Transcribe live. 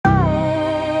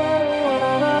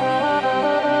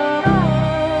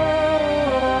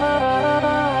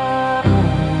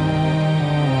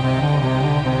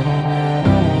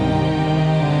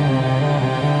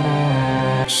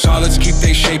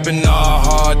shaping all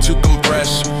hard to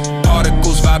compress.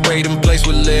 Particles vibrate in place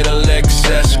with little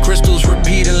excess. Crystals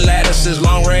repeating lattices,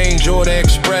 long range or to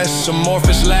express.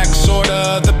 Amorphous lax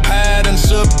order, the pattern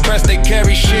suppressed. They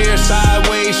carry sheer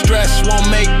sideways stress, won't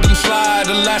make them slide.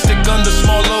 Elastic under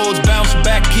small loads, bounce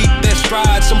back, keep their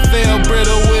stride. Some fail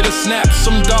brittle with a snap,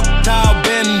 some ductile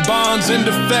bend. Bonds and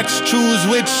defects, choose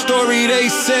which story they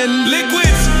send.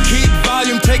 Liquids keep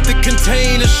volume, take the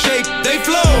container shape. They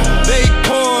flow, they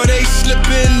pour, they slip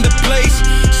into place.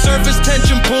 Surface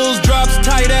tension pulls, drops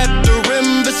tight at the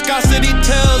rim. Viscosity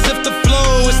tells if the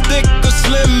flow is thick or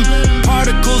slim.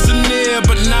 Particles are near,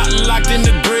 but not locked in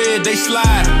the grid. They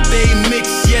slide, they mix,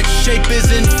 yet shape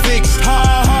isn't fixed.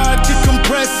 Hard to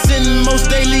compress in most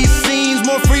daily scenes.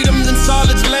 More freedom than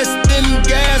solids, less than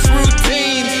gas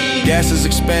routines. Gases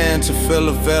expand to fill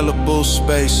available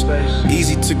space.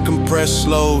 Easy to compress,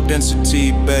 low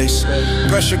density base.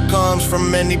 Pressure comes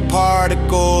from any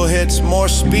particle hits. More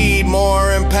speed,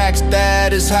 more impacts,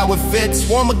 that is how it fits.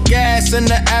 Warmer gas and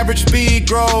the average speed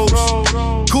grows.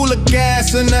 Cooler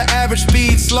gas and the average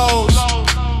speed slows.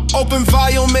 Open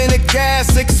volume and the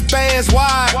gas expands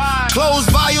wide. Closed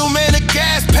volume and the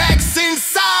gas packs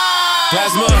inside.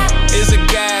 Plasma is a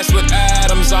gas with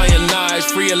atoms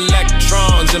ionized. Free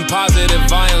electrons and positive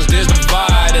ions, there's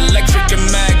divide. Electric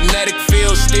and magnetic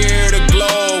fields steer the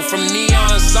glow. From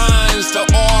neon signs to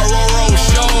auroral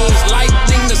shows.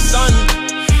 Lightning, the sun,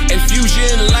 and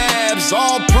fusion labs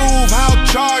all prove how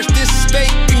charged this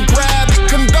state can grab.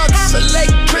 It conducts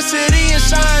electricity and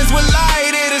shines with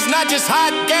light. It is not just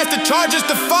hot gas, the charge is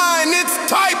defined, its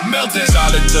type. Melting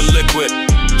solid to liquid,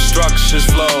 structures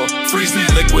flow. Freezing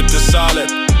liquid to solid,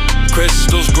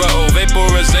 crystals grow.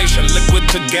 Vaporization, liquid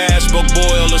to gas, both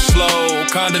boil or slow.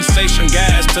 Condensation,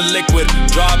 gas to liquid,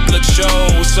 droplet show.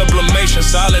 Sublimation,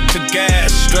 solid to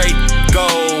gas, straight go.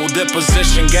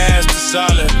 Deposition, gas to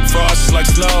solid, frost like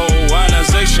snow.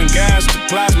 Ionization, gas to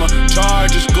plasma,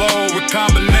 charges glow.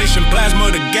 Recombination,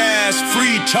 plasma to gas,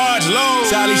 free charge low.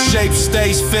 Solid shape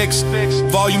stays fixed,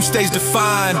 volume stays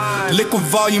defined. Liquid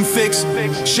volume fixed,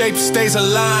 shape stays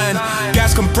aligned.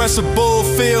 Gas compressible,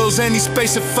 fills any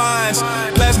space it finds.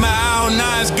 Plasma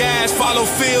ionized gas, follow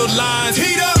field lines.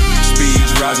 Heat up,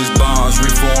 speeds rises, bonds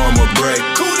reform or break.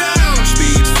 Cool down,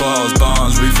 speeds falls,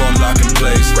 bonds reform, lock in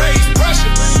place. Raise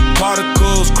pressure,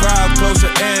 particles crowd closer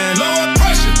in. Lower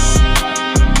pressure,